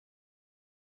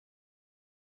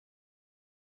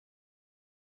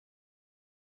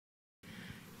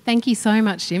Thank you so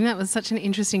much, Jim. That was such an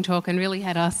interesting talk and really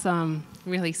had us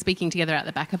really speaking together at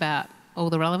the back about all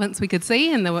the relevance we could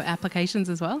see and the applications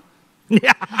as well.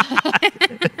 Yeah.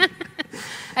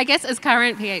 I guess as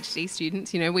current PhD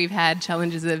students, we've had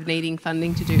challenges of needing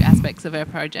funding to do aspects of our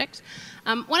project.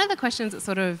 One of the questions that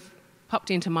sort of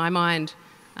popped into my mind,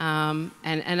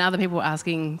 and other people were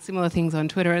asking similar things on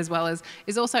Twitter as well,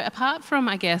 is also, apart from,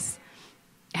 I guess,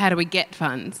 how do we get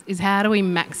funds, is how do we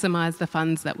maximise the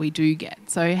funds that we do get?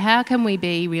 So how can we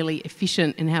be really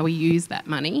efficient in how we use that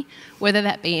money, whether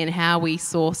that be in how we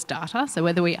source data, so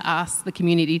whether we ask the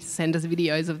community to send us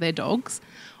videos of their dogs,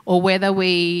 or whether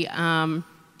we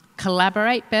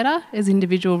collaborate better as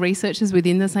individual researchers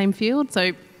within the same field.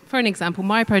 So for an example,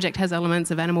 my project has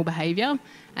elements of animal behaviour,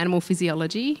 animal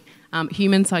physiology,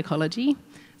 human psychology.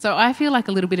 So I feel like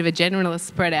a little bit of a generalist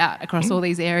spread out across all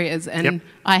these areas, and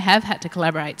I have had to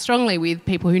collaborate strongly with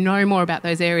people who know more about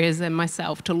those areas than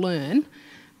myself to learn.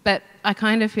 But I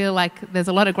kind of feel like there's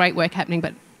a lot of great work happening,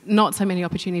 but not so many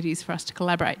opportunities for us to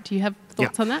collaborate. Do you have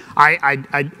thoughts on that?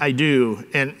 I do,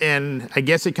 and I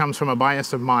guess it comes from a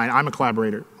bias of mine. I'm a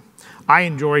collaborator. I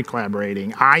enjoy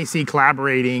collaborating. I see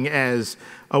collaborating as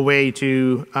a way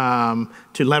to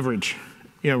leverage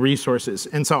resources.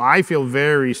 And so I feel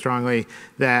very strongly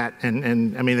that,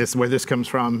 and I mean, this is where this comes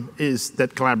from, is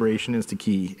that collaboration is the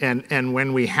key. And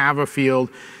when we have a field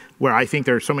where I think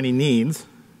there are so many needs,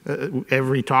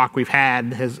 every talk we've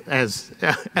had has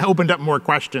opened up more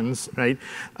questions, right?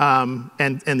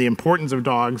 And the importance of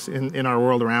dogs in our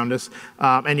world around us,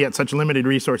 and yet such limited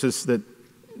resources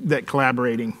that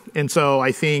collaborating. And so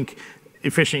I think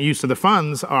efficient use of the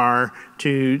funds are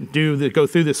to go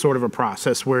through this sort of a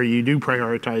process where you do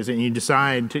prioritize it and you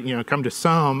decide to come to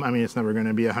some, I mean, it's never going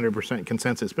to be 100%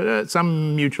 consensus, but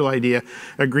some mutual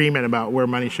agreement about where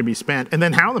money should be spent and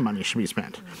then how the money should be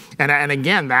spent. And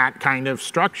again, that kind of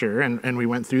structure, and we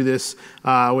went through this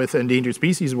with endangered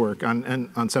species work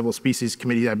on several species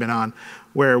committees I've been on,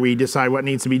 where we decide what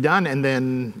needs to be done and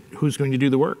then who's going to do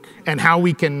the work and how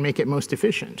we can make it most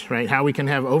efficient, right? How we can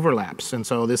have overlaps. And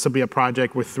so this will be a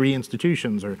project with 3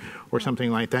 institutions or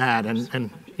something like that.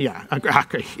 And yeah,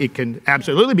 it can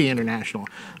absolutely be international.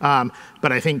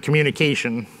 But I think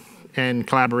communication and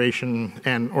collaboration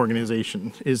and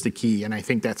organization is the key. And I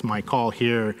think that's my call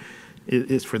here,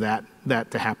 is for that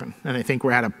to happen. And I think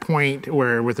we're at a point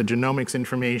where with the genomics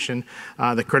information,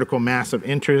 the critical mass of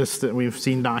interest that we've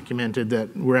seen documented,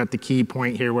 that we're at the key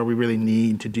point here where we really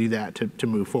need to do that to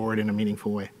move forward in a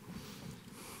meaningful way.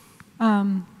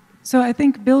 So I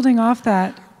think building off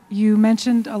that, you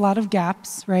mentioned a lot of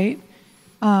gaps, right?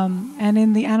 And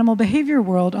in the animal behavior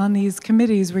world, on these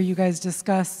committees where you guys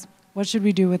discuss what should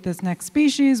we do with this next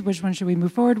species, which one should we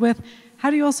move forward with, how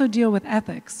do you also deal with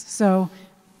ethics? So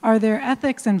are there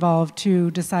ethics involved to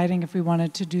deciding if we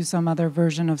wanted to do some other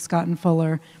version of Scott and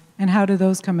Fuller, and how do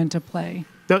those come into play?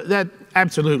 That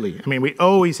absolutely. I mean, we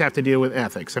always have to deal with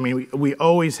ethics. I mean, we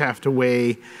always have to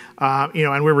weigh,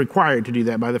 and we're required to do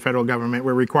that by the federal government.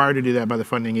 We're required to do that by the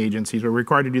funding agencies. We're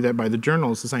required to do that by the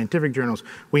journals, the scientific journals.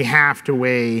 We have to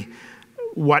weigh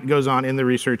what goes on in the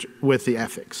research with the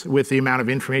ethics, with the amount of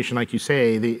information, like you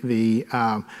say, the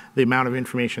amount of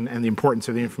information and the importance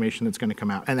of the information that's going to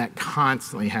come out. And that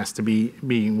constantly has to be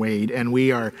being weighed. And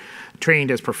we are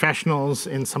trained as professionals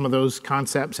in some of those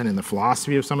concepts and in the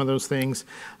philosophy of some of those things.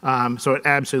 So it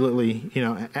absolutely,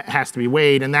 it has to be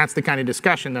weighed. And that's the kind of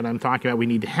discussion that I'm talking about we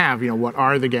need to have. What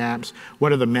are the gaps?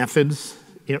 What are the methods?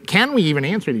 Can we even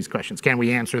answer these questions? Can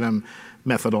we answer them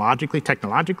methodologically,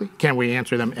 technologically? Can we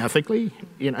answer them ethically?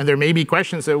 And there may be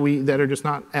questions that are just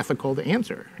not ethical to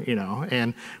answer,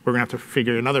 and we're going to have to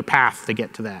figure another path to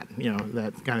get to that,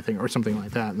 that kind of thing, or something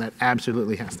like that. And that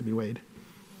absolutely has to be weighed.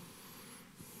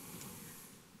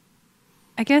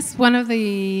 I guess one of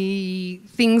the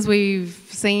things we've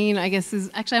seen, I guess, is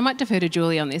actually, I might defer to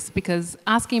Julie on this because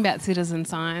asking about citizen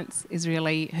science is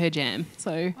really her jam.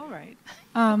 So, all right.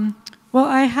 Well,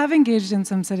 I have engaged in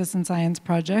some citizen science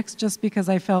projects just because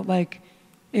I felt like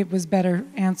it was better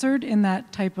answered in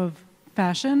that type of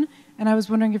fashion. And I was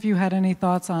wondering if you had any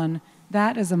thoughts on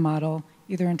that as a model,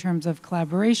 either in terms of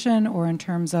collaboration or in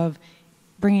terms of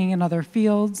bringing in other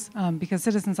fields, because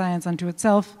citizen science unto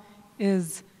itself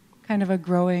is kind of a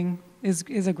growing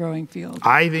field.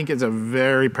 I think it's a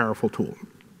very powerful tool.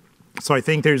 So I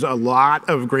think there's a lot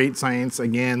of great science,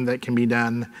 again, that can be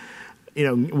done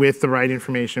with the right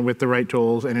information, with the right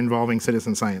tools, and involving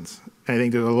citizen science. I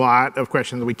think there's a lot of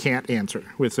questions that we can't answer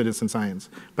with citizen science,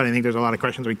 but I think there's a lot of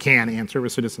questions we can answer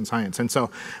with citizen science. And so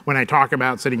when I talk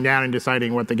about sitting down and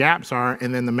deciding what the gaps are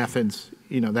and then the methods,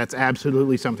 that's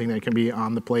absolutely something that can be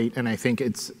on the plate. And I think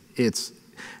it's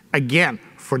again,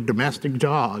 for domestic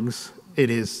dogs, it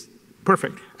is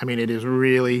perfect. I mean, it is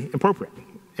really appropriate.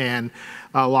 And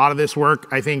a lot of this work,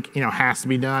 I think, has to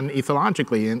be done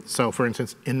ethologically. And so, for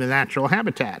instance, in the natural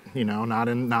habitat,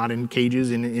 not in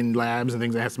cages, in labs and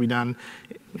things. That has to be done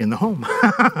in the home,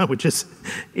 which is,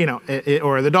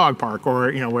 or the dog park,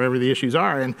 or wherever the issues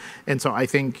are. And so I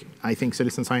think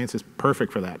citizen science is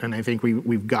perfect for that. And I think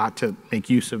we've got to make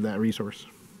use of that resource.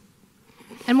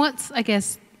 And what's, I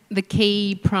guess, the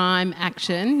key prime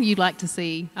action you'd like to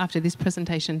see after this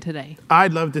presentation today?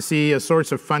 I'd love to see a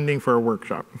source of funding for a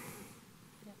workshop.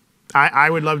 I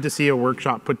would love to see a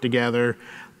workshop put together.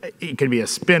 It could be a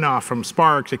spin-off from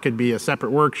SPARCS. It could be a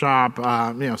separate workshop,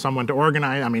 someone to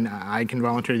organize. I mean, I can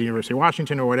volunteer at the University of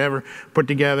Washington or whatever, put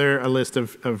together a list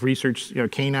of research,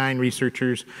 canine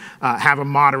researchers, have a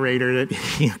moderator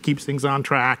that keeps things on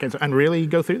track and really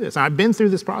go through this. I've been through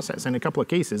this process in a couple of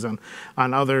cases on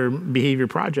other behavior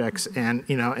projects, and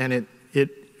I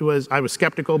was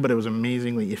skeptical, but it was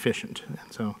amazingly efficient.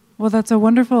 So. Well, that's a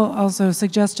wonderful also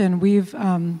suggestion. We've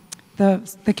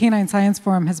the Canine Science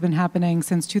Forum has been happening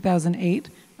since 2008.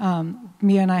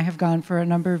 Mia and I have gone for a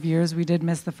number of years. We did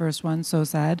miss the first one, so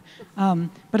sad.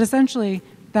 But essentially,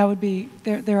 that would be,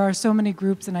 there are so many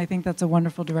groups, and I think that's a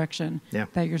wonderful direction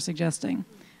that you're suggesting.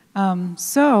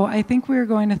 So I think we're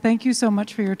going to thank you so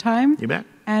much for your time. You bet.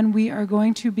 And we are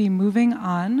going to be moving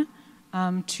on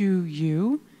to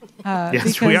you.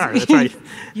 Yes, we are. That's right.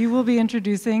 You will be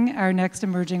introducing our next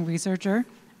emerging researcher.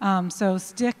 So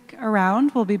stick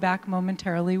around. We'll be back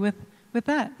momentarily with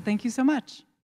that. Thank you so much.